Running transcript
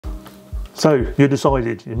So you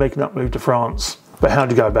decided you're making that move to France, but how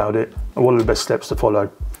do you go about it and what are the best steps to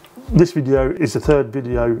follow? This video is the third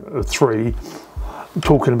video of 3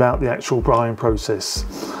 talking about the actual buying process.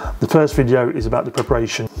 The first video is about the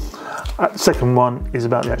preparation, the second one is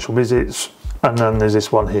about the actual visits, and then there's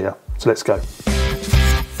this one here. So let's go.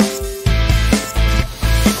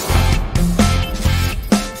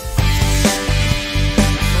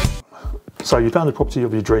 So you found the property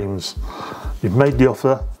of your dreams, you've made the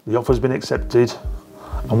offer's been accepted,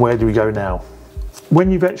 and where do we go now?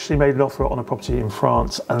 When you've actually made an offer on a property in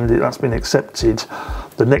France and that's been accepted,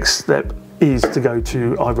 the next step is to go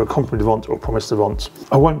to either a compromis de vente or promesse de vente.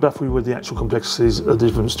 I won't baffle you with the actual complexities of the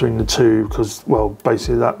difference between the two because, well,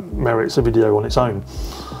 basically that merits a video on its own.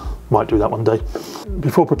 Might do that one day.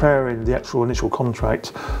 Before preparing the actual initial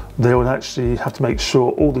contract, they will actually have to make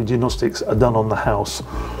sure all the diagnostics are done on the house.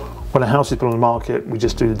 When a house is put on the market, we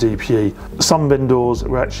just do the DPE. Some vendors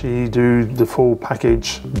will actually do the full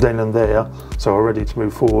package then and there, so are ready to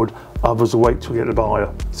move forward. Others will wait till we get the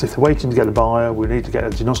buyer. So if they're waiting to get a buyer, we need to get a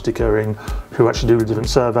diagnostiker in who actually do the different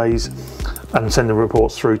surveys and send the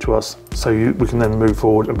reports through to us, so we can then move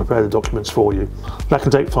forward and prepare the documents for you. That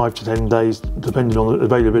can take 5 to 10 days, depending on the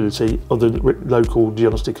availability of the local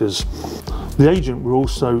diagnosticers. The agent will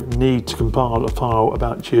also need to compile a file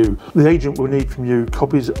about you. The agent will need from you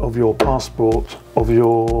copies of your passport, of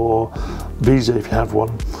your visa if you have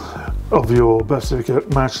one, of your birth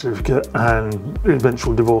certificate, marriage certificate and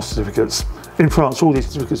eventual divorce certificates. In France, all these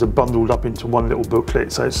certificates are bundled up into one little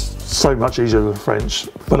booklet, so it's so much easier than French,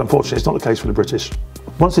 but unfortunately it's not the case for the British.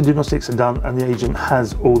 Once the diagnostics are done and the agent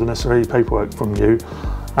has all the necessary paperwork from you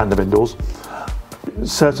and the vendors,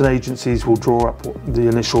 certain agencies will draw up the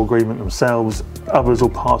initial agreement themselves, others will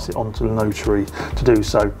pass it on to the notary to do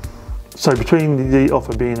so. So between the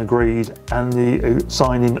offer being agreed and the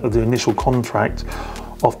signing of the initial contract,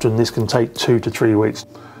 often this can take 2 to 3 weeks.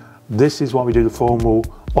 This is why we do the formal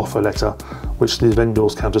offer letter, which the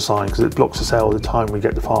vendors countersign because it blocks the sale at the time we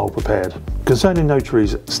get the file prepared. Concerning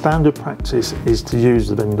notaries, standard practice is to use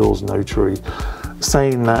the vendor's notary,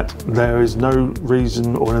 saying that there is no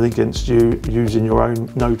reason or anything against you using your own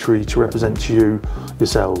notary to represent you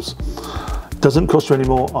yourselves. Doesn't cost you any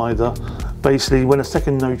more either. Basically, when a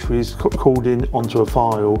second notary is called in onto a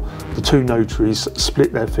file, the 2 notaries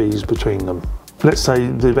split their fees between them. Let's say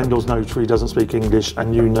the vendor's notary doesn't speak English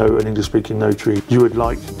and you know an English-speaking notary you would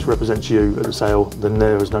like to represent you at the sale, then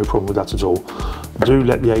there is no problem with that at all. Do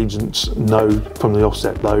let the agents know from the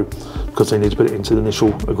offset though, because they need to put it into the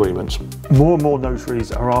initial agreement. More and more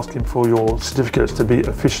notaries are asking for your certificates to be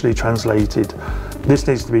officially translated. This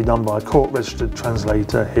needs to be done by a court-registered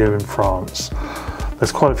translator here in France.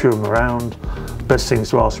 There's quite a few of them around. Best thing is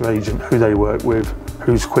to ask your agent who they work with,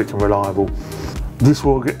 who's quick and reliable. This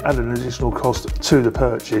will add an additional cost to the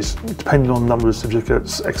purchase, depending on the number of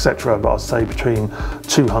certificates, etc. But I'd say between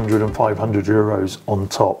 200 and 500 euros on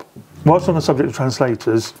top. Whilst on the subject of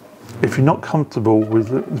translators, if you're not comfortable with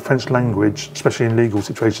the French language, especially in legal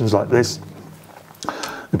situations like this,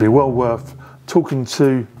 it'd be well worth talking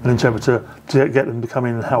to an interpreter to get them to come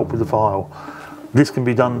in and help with the file. This can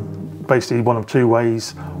be done basically one of 2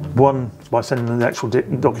 ways. One, by sending the actual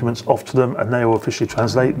documents off to them and they will officially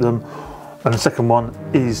translate them. And the second one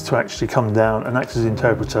is to actually come down and act as an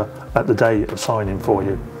interpreter at the day of signing for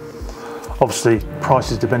you. Obviously,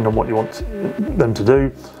 prices depend on what you want them to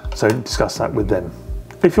do, so discuss that with them.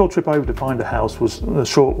 If your trip over to find a house was a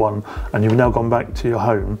short one and you've now gone back to your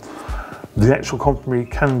home, the actual compromise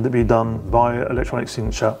can be done via electronic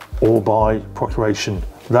signature or by procuration.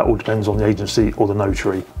 That all depends on the agency or the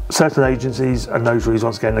notary. Certain agencies and notaries,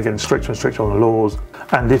 once again, are getting stricter and stricter on the laws,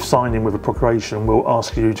 and if signing with a procuration, will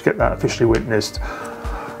ask you to get that officially witnessed.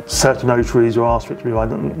 Certain notaries will ask for it to be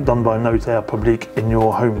done by a notaire public in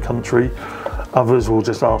your home country. Others will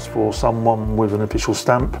just ask for someone with an official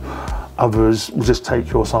stamp. Others will just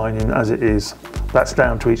take your signing as it is. That's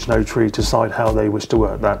down to each notary to decide how they wish to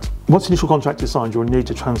work that. Once the initial contract is signed, you'll need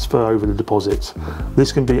to transfer over the deposit.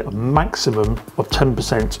 This can be a maximum of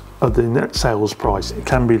 10% of the net sales price. It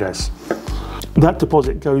can be less. That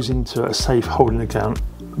deposit goes into a safe holding account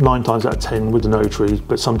 9 times out of 10 with the notary,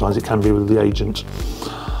 but sometimes it can be with the agent.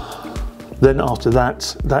 Then after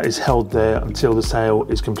that, that is held there until the sale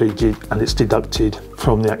is completed and it's deducted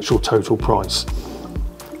from the actual total price.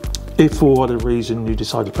 If for whatever reason you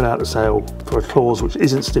decide to put out the sale for a clause which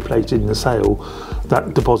isn't stipulated in the sale,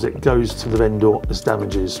 that deposit goes to the vendor as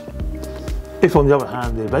damages. If on the other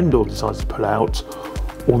hand the vendor decides to pull out,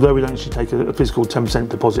 although we don't actually take a physical 10%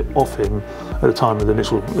 deposit off him at the time of the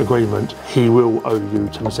initial agreement, he will owe you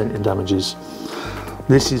 10% in damages.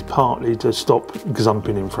 This is partly to stop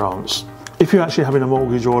gazumping in France. If you're actually having a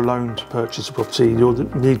mortgage or a loan to purchase a property, you'll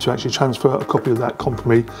need to actually transfer a copy of that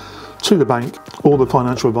compromise to the bank or the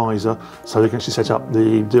financial advisor so they can actually set up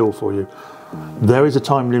the deal for you. There is a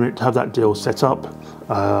time limit to have that deal set up.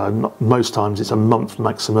 Most times it's a month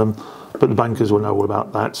maximum, but the bankers will know all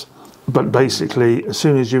about that. But basically, as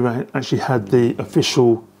soon as you've actually had the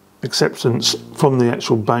official acceptance from the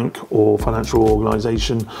actual bank or financial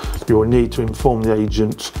organisation, you will need to inform the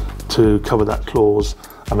agent to cover that clause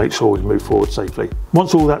and make sure we can move forward safely.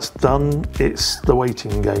 Once all that's done, it's the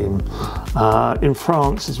waiting game. In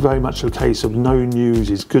France, it's very much a case of no news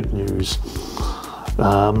is good news.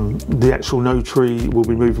 The actual notary will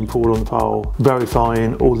be moving forward on the file,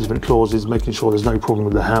 verifying all the different clauses, making sure there's no problem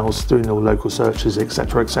with the house, doing all local searches,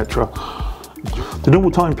 etc., etc. The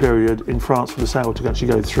normal time period in France for the sale to actually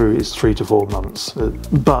go through is 3 to 4 months,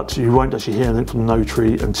 but you won't actually hear anything from the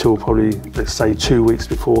notary until probably, let's say, 2 weeks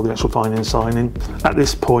before the actual final and signing. At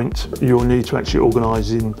this point, you'll need to actually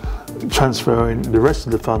organise in transferring the rest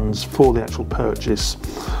of the funds for the actual purchase.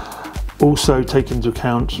 Also take into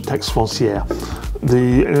account taxe foncière.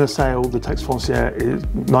 In a sale, the taxe foncière is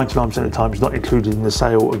 99% of the time is not included in the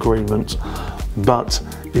sale agreement, but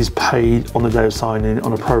is paid on the day of signing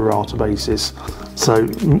on a pro rata basis. So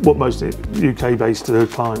what most UK-based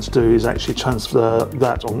clients do is actually transfer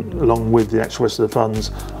that along with the actual rest of the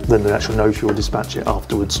funds, then the actual notary will dispatch it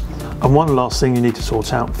afterwards. And one last thing you need to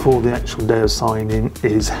sort out for the actual day of signing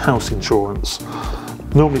is house insurance.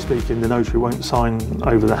 Normally speaking, the notary won't sign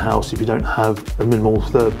over the house if you don't have a minimal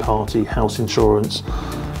third-party house insurance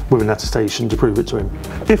with an attestation to prove it to him.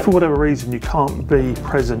 If for whatever reason you can't be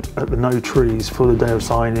present at the notary's for the day of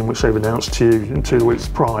signing, which they've announced to you 2 weeks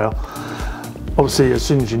prior, obviously as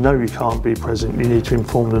soon as you know you can't be present, you need to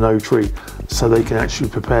inform the notary so they can actually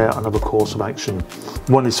prepare another course of action.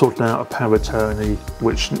 One is sorting out a power of attorney,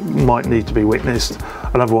 which might need to be witnessed.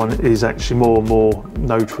 Another one is actually more and more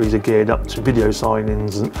notaries are geared up to video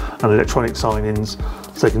signings and electronic signings,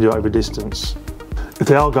 so they can do it over distance. If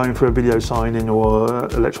they are going for a video signing or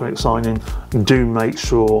electronic signing, do make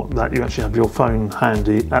sure that you actually have your phone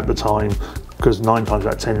handy at the time, because 9 times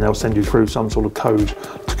out of 10 they'll send you through some sort of code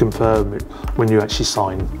to confirm it when you actually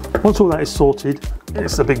sign. Once all that is sorted,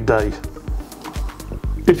 it's a big day.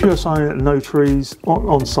 If you're signing at the notaries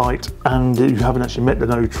on site and you haven't actually met the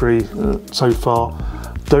notary so far,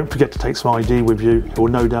 don't forget to take some ID with you. You'll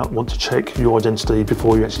no doubt want to check your identity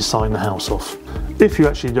before you actually sign the house off. If you're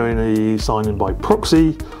actually doing a signing by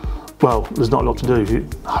proxy, well, there's not a lot to do.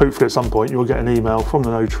 Hopefully at some point you'll get an email from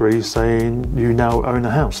the notary saying you now own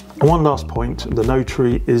a house. And one last point, the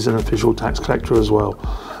notary is an official tax collector as well.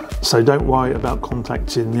 So don't worry about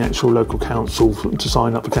contacting the actual local council to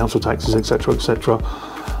sign up for council taxes, etc., etc.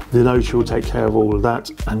 The notary will take care of all of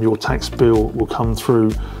that and your tax bill will come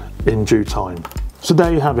through in due time. So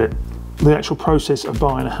there you have it, the actual process of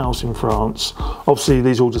buying a house in France. Obviously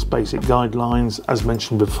these are all just basic guidelines. As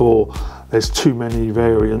mentioned before, there's too many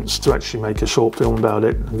variants to actually make a short film about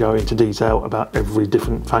it and go into detail about every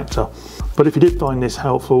different factor. But if you did find this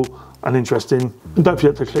helpful and interesting, don't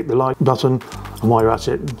forget to click the like button, and while you're at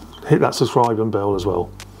it, hit that subscribe and bell as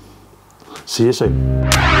well. See you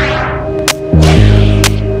soon.